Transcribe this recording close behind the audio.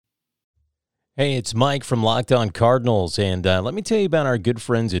Hey, it's Mike from Locked On Cardinals, and let me tell you about our good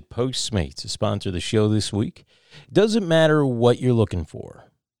friends at Postmates, who sponsor the show this week. It doesn't matter what you're looking for,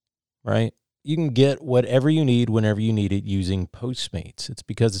 right? You can get whatever you need whenever you need it using Postmates. It's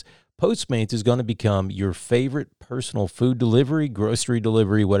because Postmates is going to become your favorite personal food delivery, grocery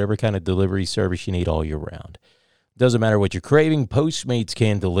delivery, whatever kind of delivery service you need all year round. Doesn't matter what you're craving, Postmates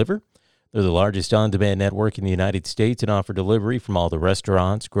can deliver. They're the largest on-demand network in the United States and offer delivery from all the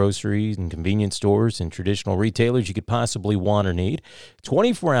restaurants, groceries, and convenience stores and traditional retailers you could possibly want or need.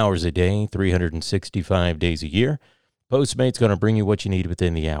 24 hours a day, 365 days a year. Postmates going to bring you what you need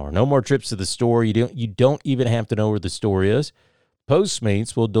within the hour. No more trips to the store. You don't even have to know where the store is.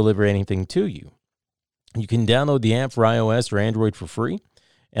 Postmates will deliver anything to you. You can download the app for iOS or Android for free.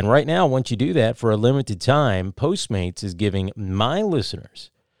 And right now, once you do that, for a limited time, Postmates is giving my listeners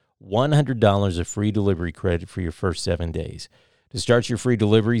 $100 of free delivery credit for your first 7 days. To start your free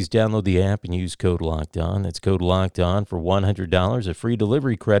deliveries, download the app and use code LOCKEDON. That's code LOCKEDON for $100 of free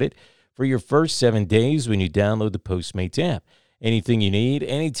delivery credit for your first 7 days when you download the Postmates app. Anything you need,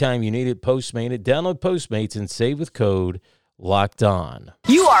 anytime you need it, Postmate it. Download Postmates and save with code LOCKEDON.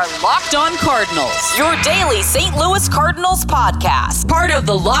 You are Locked On Cardinals, your daily St. Louis Cardinals podcast. Part of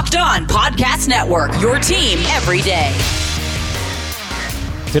the Locked On Podcast Network, your team every day.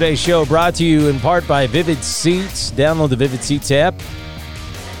 Today's show brought to you in part by Vivid Seats. Download the Vivid Seats app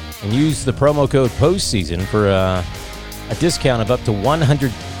and use the promo code POSTSEASON for a discount of up to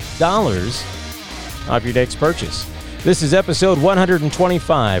 $100 off your next purchase. This is episode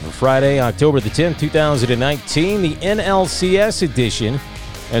 125 of Friday, October the 10th, 2019, the NLCS edition,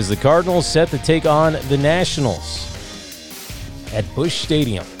 as the Cardinals set to take on the Nationals at Busch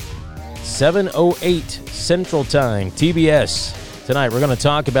Stadium, 7:08 Central Time, TBS. Tonight, we're going to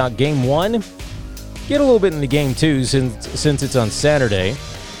talk about Game 1, get a little bit into Game 2 since it's on Saturday.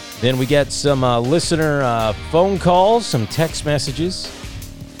 Then we get some listener phone calls, some text messages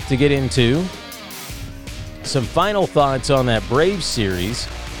to get into. Some final thoughts on that Braves series,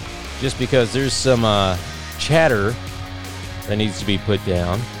 just because there's some chatter that needs to be put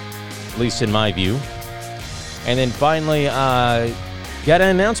down, at least in my view. And then finally, got an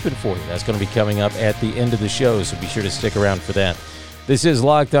announcement for you that's going to be coming up at the end of the show, so be sure to stick around for that. This is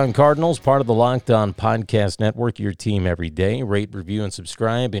Locked On Cardinals, part of the Locked On Podcast Network, your team every day. Rate, review, and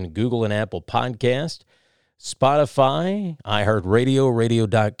subscribe in Google and Apple Podcast, Spotify, iHeartRadio,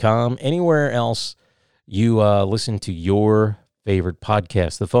 radio.com, anywhere else you listen to your favorite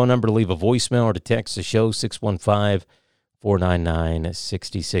podcast. The phone number to leave a voicemail or to text the show,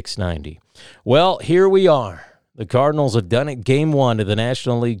 615-499-6690. Well, here we are. The Cardinals have done it. Game 1 of the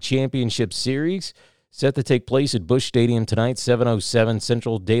National League Championship Series, set to take place at Busch Stadium tonight, 7:07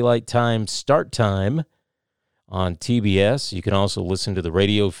 Central Daylight Time start time on TBS. You can also listen to the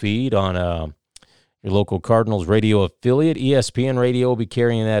radio feed on your local Cardinals radio affiliate. ESPN Radio will be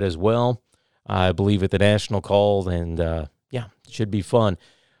carrying that as well, I believe, at the national call, and yeah, it should be fun.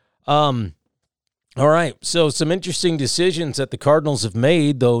 All right, so some interesting decisions that the Cardinals have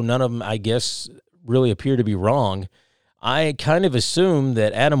made, though none of them, I guess, really appear to be wrong. I kind of assumed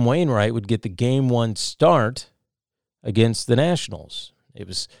that Adam Wainwright would get the Game 1 start against the Nationals. It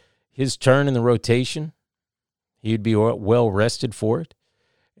was his turn in the rotation. He'd be well rested for it,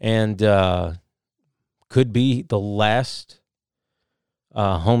 and could be the last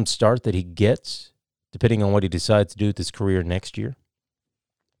home start that he gets, depending on what he decides to do with his career next year.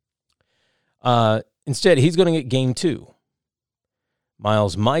 Instead, he's going to get Game 2.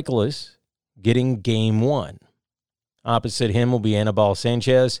 Miles Mikolas getting Game 1. Opposite him will be Anibal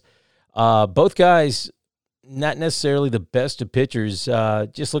Sanchez. Both guys, not necessarily the best of pitchers.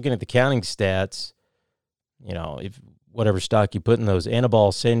 Just looking at the counting stats, you know, if whatever stock you put in those,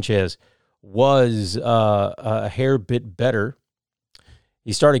 Anibal Sanchez was a hair bit better.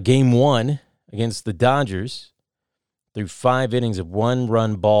 He started Game 1 against the Dodgers through 5 innings of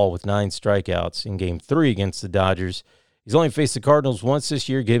 1-run ball with 9 strikeouts. In Game 3 against the Dodgers, he's only faced the Cardinals once this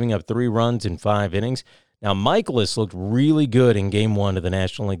year, giving up 3 runs in 5 innings. Now, Mikolas looked really good in Game 1 of the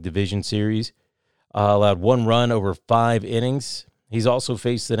National League Division Series. Allowed 1 run over 5 innings. He's also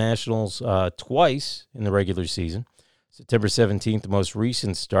faced the Nationals twice in the regular season. September 17th, the most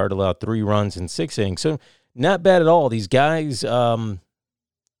recent start, allowed 3 runs in 6 innings. So not bad at all. These guys,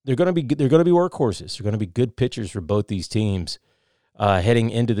 they're going to be workhorses. They're going to be good pitchers for both these teams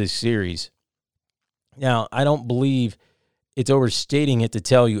heading into this series. Now, I don't believe it's overstating it to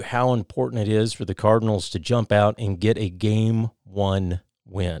tell you how important it is for the Cardinals to jump out and get a Game 1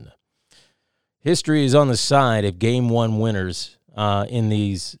 win. History is on the side of Game 1 winners in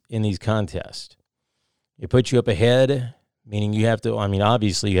these contests. It puts you up ahead. meaning you have to,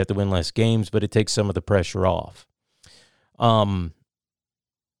 obviously you have to win less games, but it takes some of the pressure off.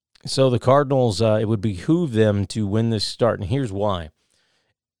 So the Cardinals, it would behoove them to win this start, and here's why.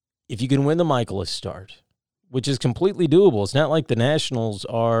 If you can win the Michaelis start, which is completely doable, it's not like the Nationals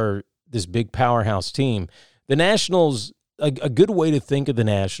are this big powerhouse team. The Nationals, a good way to think of the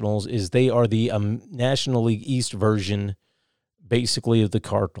Nationals is they are the National League East version, basically, of the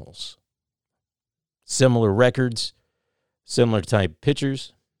Cardinals. Similar records, similar type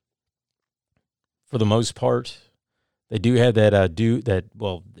pitchers. For the most part, they do have that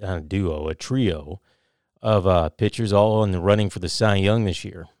duo, a trio of pitchers all in the running for the Cy Young this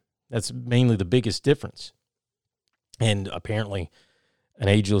year. That's mainly the biggest difference. And apparently an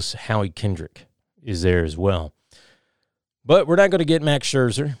ageless Howie Kendrick is there as well. But we're not going to get Max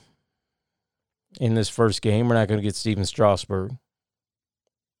Scherzer in this first game. We're not going to get Steven Strasburg.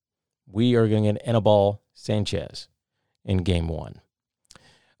 We are going to get Anibal Sanchez in Game 1.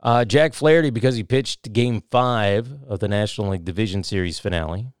 Jack Flaherty, because he pitched Game 5 of the National League Division Series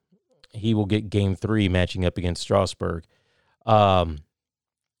finale, he will get Game 3 matching up against Strasburg. And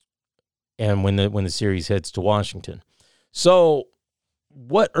when the series heads to Washington. So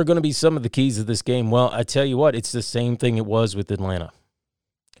what are going to be some of the keys of this game? Well, I tell you what, it's the same thing it was with Atlanta.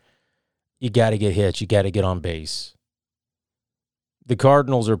 You got to get hits. You got to get on base. The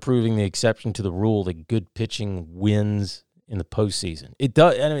Cardinals are proving the exception to the rule that good pitching wins in the postseason. It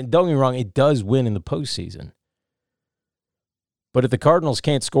does. Don't get me wrong, it does win in the postseason. But if the Cardinals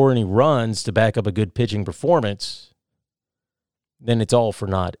can't score any runs to back up a good pitching performance, then it's all for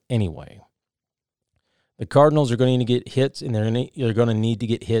naught anyway. The Cardinals are going to need to get hits, and they're going to need to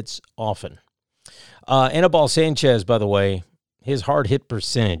get hits often. Anibal Sanchez, by the way, his hard hit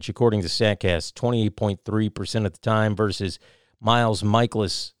percentage, according to StatCast, 28.3% of the time versus Miles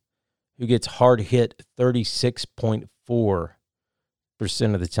Michaelis, who gets hard hit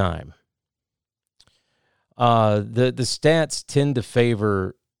 36.4% of the time. The stats tend to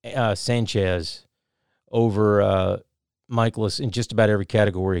favor Sanchez over Michaelis in just about every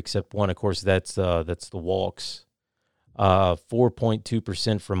category except one. Of course, that's the walks.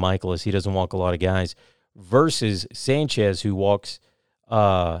 4.2% for Michaelis. He doesn't walk a lot of guys. Versus Sanchez, who walks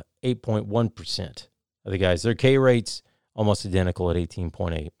 8.1% of the guys. Their K rate's almost identical at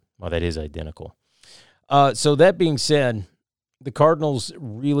 18.8. Well, that is identical. So that being said, the Cardinals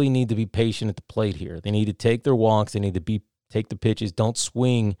really need to be patient at the plate here. They need to take their walks. They need to take the pitches. Don't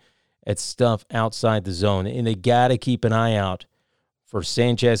swing at stuff outside the zone. And they got to keep an eye out for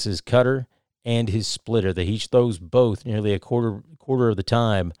Sanchez's cutter and his splitter. He throws both nearly a quarter of the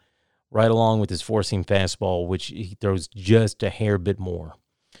time, right along with his four-seam fastball, which he throws just a hair bit more.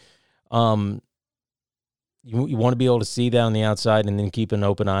 You want to be able to see that on the outside and then keep an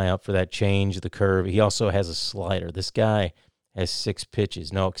open eye out for that change, the curve. He also has a slider. This guy has 6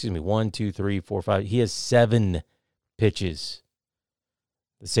 pitches. No, excuse me, 1, 2, 3, 4, 5. He has 7 pitches.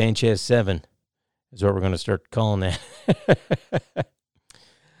 The Sanchez 7 is what we're going to start calling that.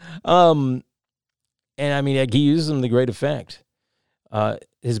 And, he uses them to great effect.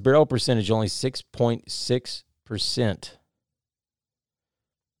 His barrel percentage only 6.6%.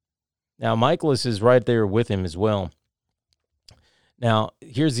 Now, Michaelis is right there with him as well. Now,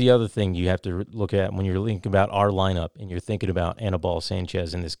 here's the other thing you have to look at when you're thinking about our lineup and you're thinking about Anibal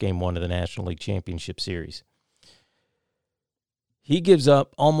Sanchez in this Game 1 of the National League Championship Series. He gives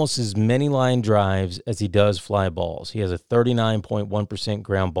up almost as many line drives as he does fly balls. He has a 39.1%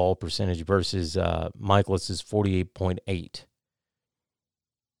 ground ball percentage versus Michaelis' 48.8%.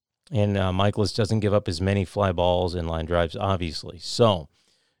 And Michaelis doesn't give up as many fly balls and line drives, obviously. So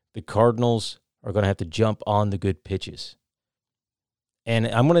the Cardinals are going to have to jump on the good pitches. And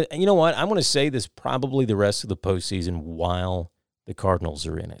I'm going to say this probably the rest of the postseason while the Cardinals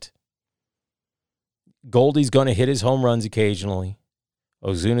are in it. Goldie's going to hit his home runs occasionally.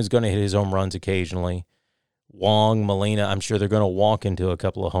 Ozuna's going to hit his home runs occasionally. Wong, Molina, I'm sure they're going to walk into a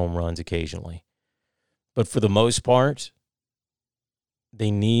couple of home runs occasionally. But for the most part, they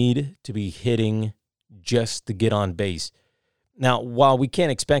need to be hitting just to get on base. Now, while we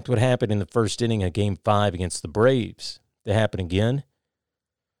can't expect what happened in the first inning of Game 5 against the Braves to happen again,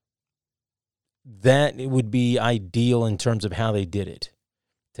 that it would be ideal in terms of how they did it.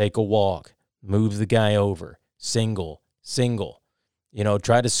 Take a walk, move the guy over, single.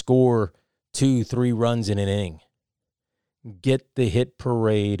 Try to score 2-3 runs in an inning. Get the hit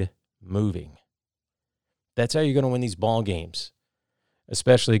parade moving. That's how you're going to win these ball games,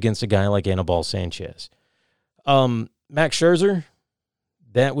 especially against a guy like Anibal Sanchez. Max Scherzer,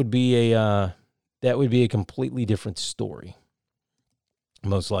 that would be a completely different story,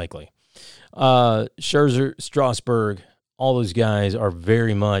 most likely. Scherzer, Strasburg, all those guys are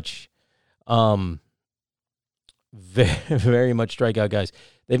very much very much strikeout guys.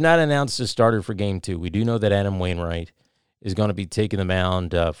 They've not announced a starter for Game 2. We do know that Adam Wainwright is going to be taking the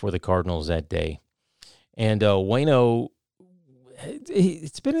mound for the Cardinals that day. And Waino,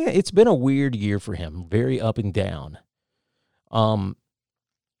 it's been a weird year for him, very up and down.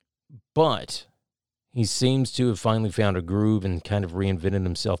 But he seems to have finally found a groove and kind of reinvented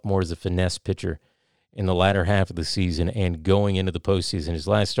himself more as a finesse pitcher in the latter half of the season and going into the postseason. His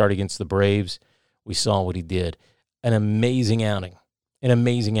last start against the Braves, we saw what he did. An amazing outing.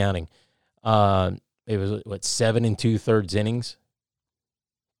 It was, 7 2/3 innings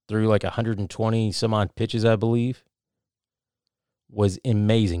through like 120 some odd pitches, I believe. Was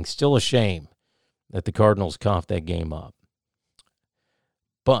amazing. Still a shame that the Cardinals coughed that game up.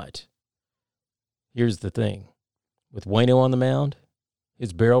 But here's the thing. With Waino on the mound,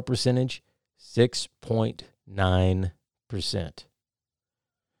 his barrel percentage, 6.9%.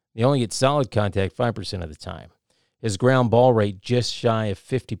 They only get solid contact 5% of the time. His ground ball rate just shy of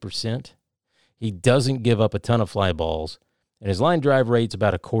 50%. He doesn't give up a ton of fly balls, and his line drive rate's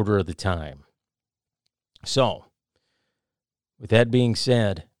about a quarter of the time. So, with that being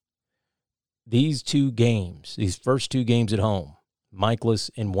said, these first two games at home, Michaelis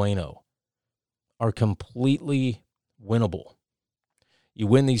and Waino, are completely winnable. You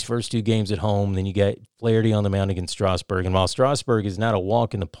win these first two games at home, then you get Flaherty on the mound against Strasburg. And while Strasburg is not a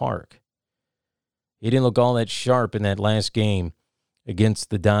walk in the park, he didn't look all that sharp in that last game against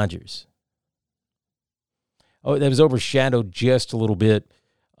the Dodgers. Oh, that was overshadowed just a little bit,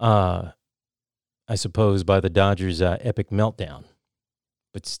 I suppose, by the Dodgers' epic meltdown.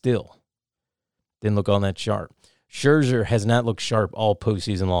 But still, didn't look all that sharp. Scherzer has not looked sharp all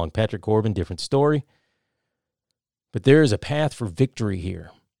postseason long. Patrick Corbin, different story. But there is a path for victory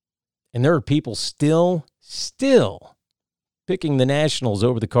here. And there are people still picking the Nationals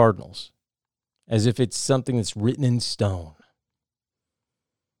over the Cardinals as if it's something that's written in stone.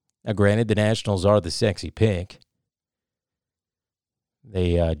 Now, granted, the Nationals are the sexy pick.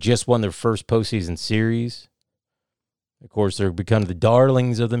 They just won their first postseason series. Of course, they're becoming the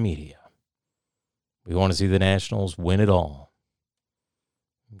darlings of the media. We want to see the Nationals win it all.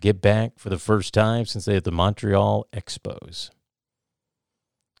 Get back for the first time since they had the Montreal Expos.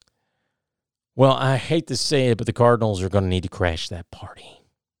 Well, I hate to say it, but the Cardinals are going to need to crash that party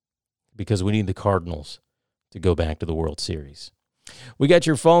because we need the Cardinals to go back to the World Series. We got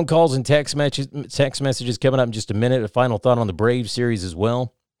your phone calls and text messages coming up in just a minute. A final thought on the Braves series as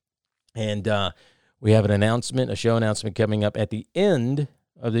well. And we have a show announcement coming up at the end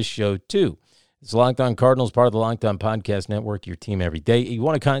of this show too. It's Locked On Cardinals, part of the Locked On Podcast Network, your team every day. You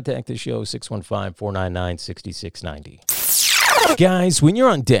want to contact the show, 615-499-6690. Guys, when you're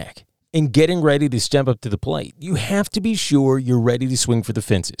on deck and getting ready to step up to the plate, you have to be sure you're ready to swing for the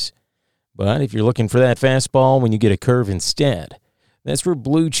fences. But if you're looking for that fastball when you get a curve instead, that's where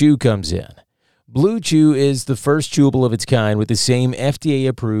Blue Chew comes in. Blue Chew is the first chewable of its kind with the same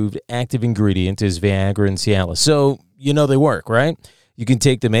FDA-approved active ingredient as Viagra and Cialis. So, you know they work, right? You can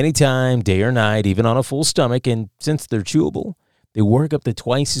take them anytime, day or night, even on a full stomach, and since they're chewable, they work up to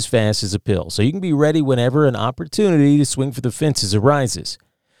twice as fast as a pill. So you can be ready whenever an opportunity to swing for the fences arises.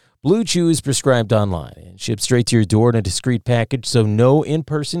 Blue Chew is prescribed online and shipped straight to your door in a discreet package, so no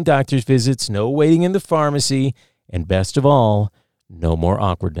in-person doctor's visits, no waiting in the pharmacy, and best of all, no more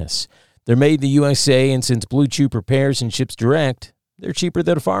awkwardness. They're made in the USA, and since Blue Chew prepares and ships direct, they're cheaper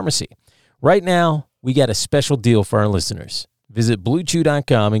than a pharmacy. Right now, we got a special deal for our listeners. Visit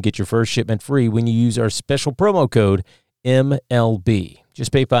BlueChew.com and get your first shipment free when you use our special promo code MLB.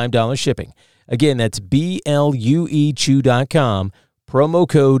 Just pay $5 shipping. Again, that's BLUEChew.com, promo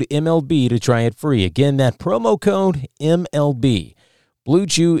code MLB to try it free. Again, that promo code MLB. Blue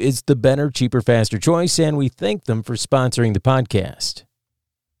Chew is the better, cheaper, faster choice, and we thank them for sponsoring the podcast.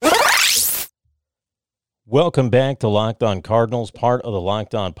 Welcome back to Locked On Cardinals, part of the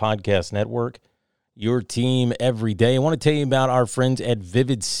Locked On Podcast Network. Your team every day. I want to tell you about our friends at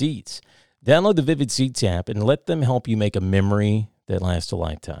Vivid Seats. Download the Vivid Seats app and let them help you make a memory that lasts a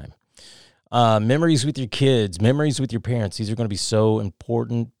lifetime. Memories with your kids, memories with your parents. These are going to be so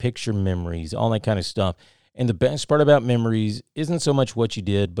important. Picture memories, all that kind of stuff. And the best part about memories isn't so much what you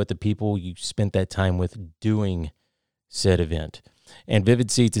did, but the people you spent that time with doing said event. And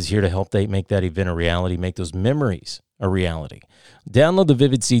Vivid Seats is here to help make that event a reality, make those memories a reality. Download the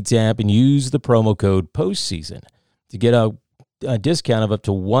Vivid Seats app and use the promo code POSTSEASON to get a discount of up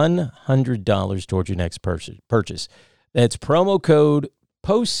to $100 towards your next purchase. That's promo code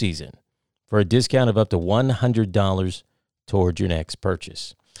POSTSEASON for a discount of up to $100 towards your next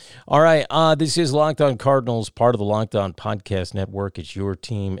purchase. All right, this is Locked On Cardinals, part of the Locked On Podcast Network. It's your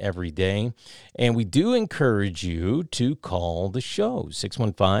team every day. And we do encourage you to call the show.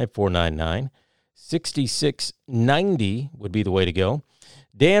 615-499-6690 would be the way to go.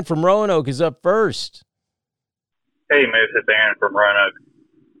 Dan from Roanoke is up first. Hey, Moose, it's Aaron from Roanoke.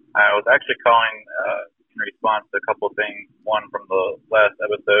 I was actually calling in response to a couple of things, one from the last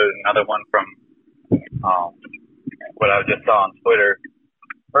episode, another one from what I just saw on Twitter.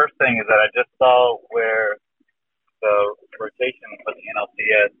 First thing is that I just saw where the rotation for the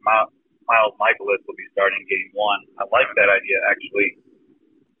NLCS, Miles Michaelis will be starting Game 1. I like that idea, actually,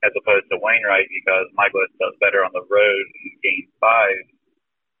 as opposed to Wainwright, because Michaelis does better on the road in Game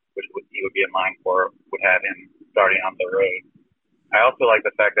 5, which he would be in line for, would have him starting on the road. I also like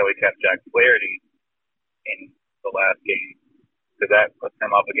the fact that we kept Jack Flaherty in the last game, because that puts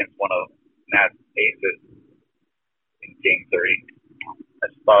him up against one of Nat's aces in Game 3. I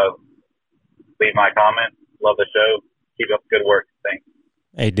just thought I'd leave my comment. Love the show. Keep up the good work. Thanks.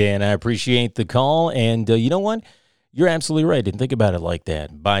 Hey, Dan, I appreciate the call. And you know what? You're absolutely right. Didn't think about it like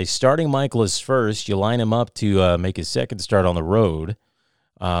that. By starting Michaelis first, you line him up to make his second start on the road,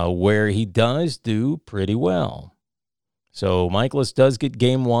 where he does do pretty well. So Michaelis does get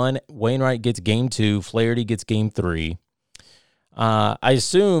Game 1. Wainwright gets Game 2. Flaherty gets Game 3. I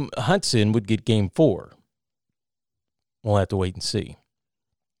assume Hudson would get Game 4. We'll have to wait and see.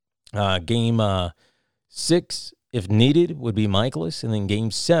 Game 6, if needed, would be Michaelis, and then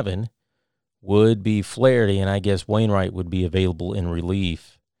Game 7 would be Flaherty, and I guess Wainwright would be available in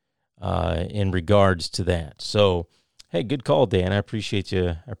relief in regards to that. So, hey, good call, Dan. I appreciate you.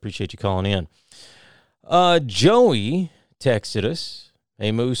 I appreciate you calling in. Joey texted us.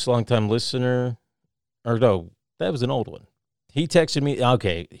 Hey, Moose, longtime listener. Or no, that was an old one. He texted me.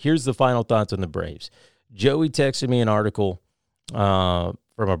 Okay, here's the final thoughts on the Braves. Joey texted me an article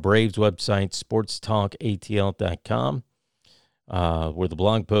from a Braves website, sportstalkatl.com, where the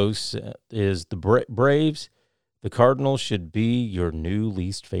blog post is the Braves, the Cardinals should be your new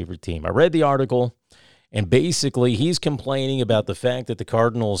least favorite team. I read the article, and basically he's complaining about the fact that the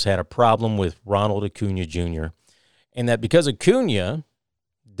Cardinals had a problem with Ronald Acuna Jr., and that because Acuna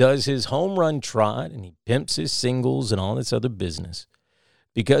does his home run trot and he pimps his singles and all this other business,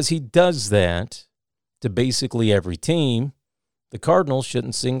 because he does that to basically every team, the Cardinals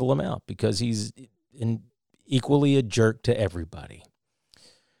shouldn't single him out because he's equally a jerk to everybody.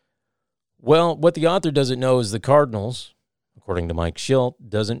 Well, what the author doesn't know is the Cardinals, according to Mike Schilt,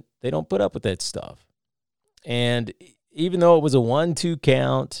 they don't put up with that stuff. And even though it was a 1-2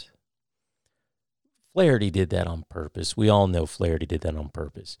 count, Flaherty did that on purpose. We all know Flaherty did that on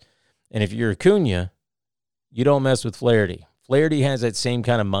purpose. And if you're Acuna, you don't mess with Flaherty. Flaherty has that same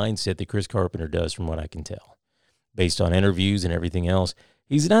kind of mindset that Chris Carpenter does, from what I can tell, based on interviews and everything else.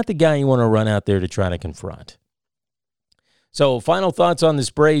 He's not the guy you want to run out there to try to confront. So, final thoughts on this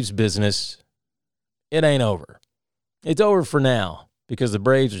Braves business. It ain't over. It's over for now because the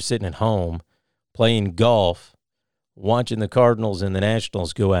Braves are sitting at home playing golf, watching the Cardinals and the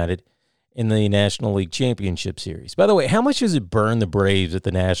Nationals go at it in the National League Championship Series. By the way, how much does it burn the Braves that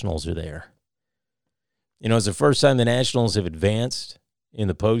the Nationals are there? You know, it's the first time the Nationals have advanced in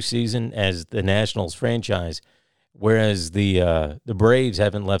the postseason as the Nationals franchise, whereas the Braves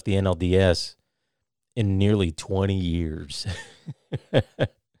haven't left the NLDS in nearly 20 years.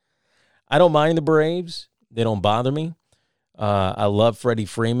 I don't mind the Braves. They don't bother me. I love Freddie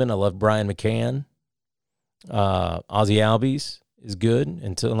Freeman. I love Brian McCann. Ozzie Albies is good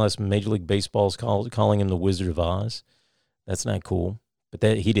unless Major League Baseball is calling him the Wizard of Oz. That's not cool. But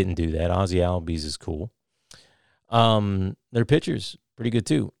he didn't do that. Ozzie Albies is cool. Their pitchers, pretty good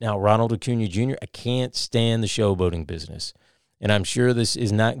too. Now, Ronald Acuna Jr., I can't stand the showboating business. And I'm sure this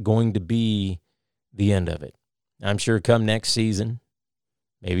is not going to be the end of it. I'm sure come next season,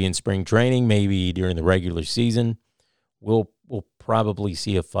 maybe in spring training, maybe during the regular season, we'll probably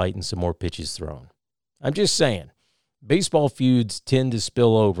see a fight and some more pitches thrown. I'm just saying. Baseball feuds tend to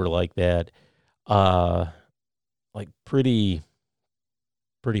spill over like that, like pretty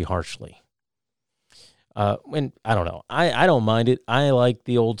harshly. And I don't know. I don't mind it. I like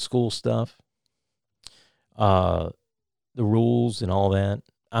the old school stuff, the rules and all that.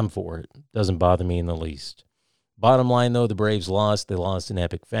 I'm for it. Doesn't bother me in the least. Bottom line, though, the Braves lost. They lost in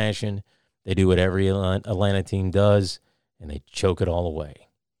epic fashion. They do what every Atlanta team does, and they choke it all away.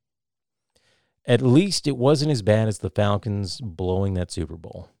 At least it wasn't as bad as the Falcons blowing that Super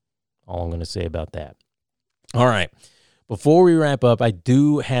Bowl. All I'm going to say about that. All right. Before we wrap up, I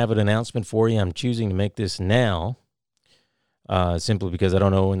do have an announcement for you. I'm choosing to make this now simply because I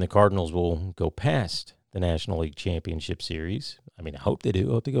don't know when the Cardinals will go past the National League Championship Series. I mean, I hope they do.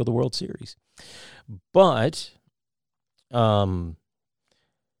 I hope they go to the World Series. But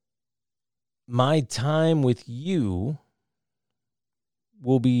my time with you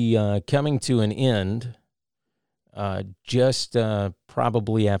will be coming to an end just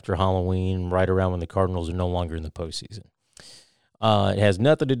probably after Halloween, right around when the Cardinals are no longer in the postseason. It has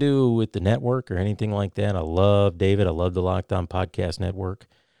nothing to do with the network or anything like that. I love David. I love the Locked On Podcast Network.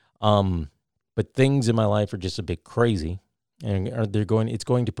 But things in my life are just a bit crazy, and it's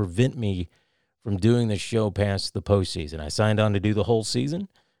going to prevent me from doing the show past the postseason. I signed on to do the whole season.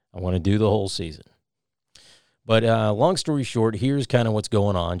 I want to do the whole season. But long story short, here's kind of what's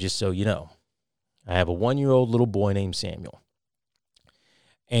going on, just so you know. I have a 1-year-old little boy named Samuel.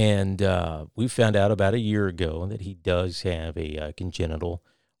 And we found out about a year ago that he does have a congenital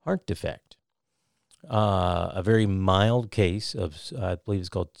heart defect. A very mild case of, I believe it's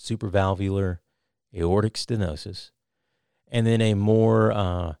called supravalvular aortic stenosis. And then a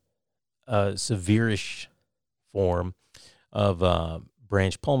more severe-ish form of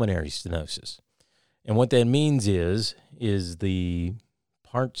branch pulmonary stenosis. And what that means is the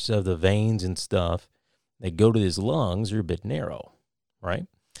parts of the veins and stuff that go to his lungs are a bit narrow, right?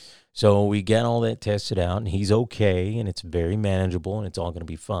 So we got all that tested out, and he's okay, and it's very manageable, and it's all going to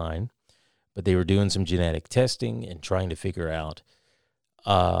be fine. But they were doing some genetic testing and trying to figure out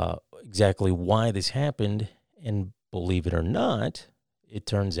exactly why this happened. And believe it or not, it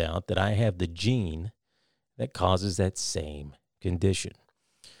turns out that I have the gene that causes that same condition.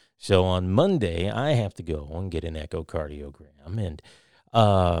 So on Monday, I have to go and get an echocardiogram and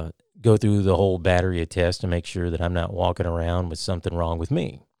go through the whole battery of tests to make sure that I'm not walking around with something wrong with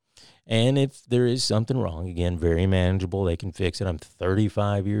me. And if there is something wrong, again, very manageable, they can fix it. I'm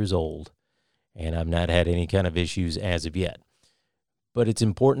 35 years old, and I've not had any kind of issues as of yet. But it's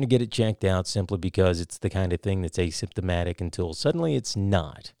important to get it checked out simply because it's the kind of thing that's asymptomatic until suddenly it's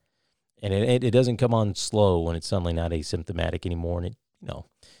not. And it doesn't come on slow when it's suddenly not asymptomatic anymore. And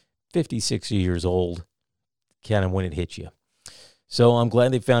 56 years old, kind of when it hits you. So I'm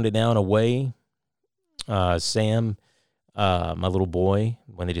glad they found it now in a way. Sam, my little boy,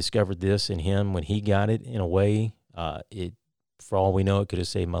 when they discovered this in him, when he got it, in a way, for all we know, it could have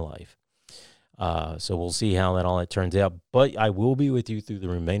saved my life. So we'll see how all that turns out. But I will be with you through the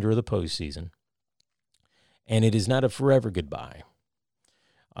remainder of the postseason. And it is not a forever goodbye.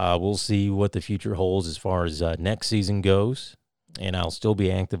 We'll see what the future holds as far as next season goes. And I'll still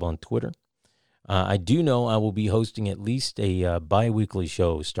be active on Twitter. I do know I will be hosting at least a bi-weekly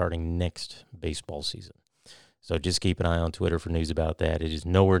show starting next baseball season. So just keep an eye on Twitter for news about that. It is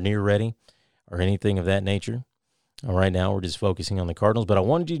nowhere near ready or anything of that nature. Right now, we're just focusing on the Cardinals. But I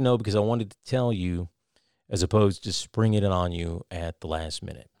wanted you to know because I wanted to tell you as opposed to springing it on you at the last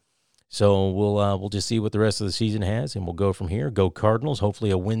minute. So we'll just see what the rest of the season has, and we'll go from here. Go Cardinals. Hopefully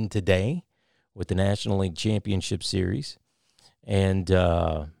a win today with the National League Championship Series. And,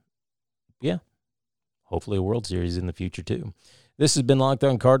 hopefully a World Series in the future, too. This has been Locked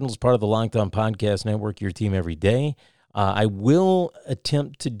On Cardinals, part of the Locked On Podcast Network, your team every day. I will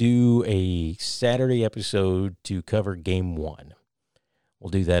attempt to do a Saturday episode to cover Game 1. We'll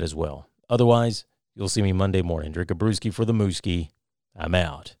do that as well. Otherwise, you'll see me Monday morning. Drink a brewski for the Mooski. I'm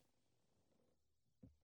out.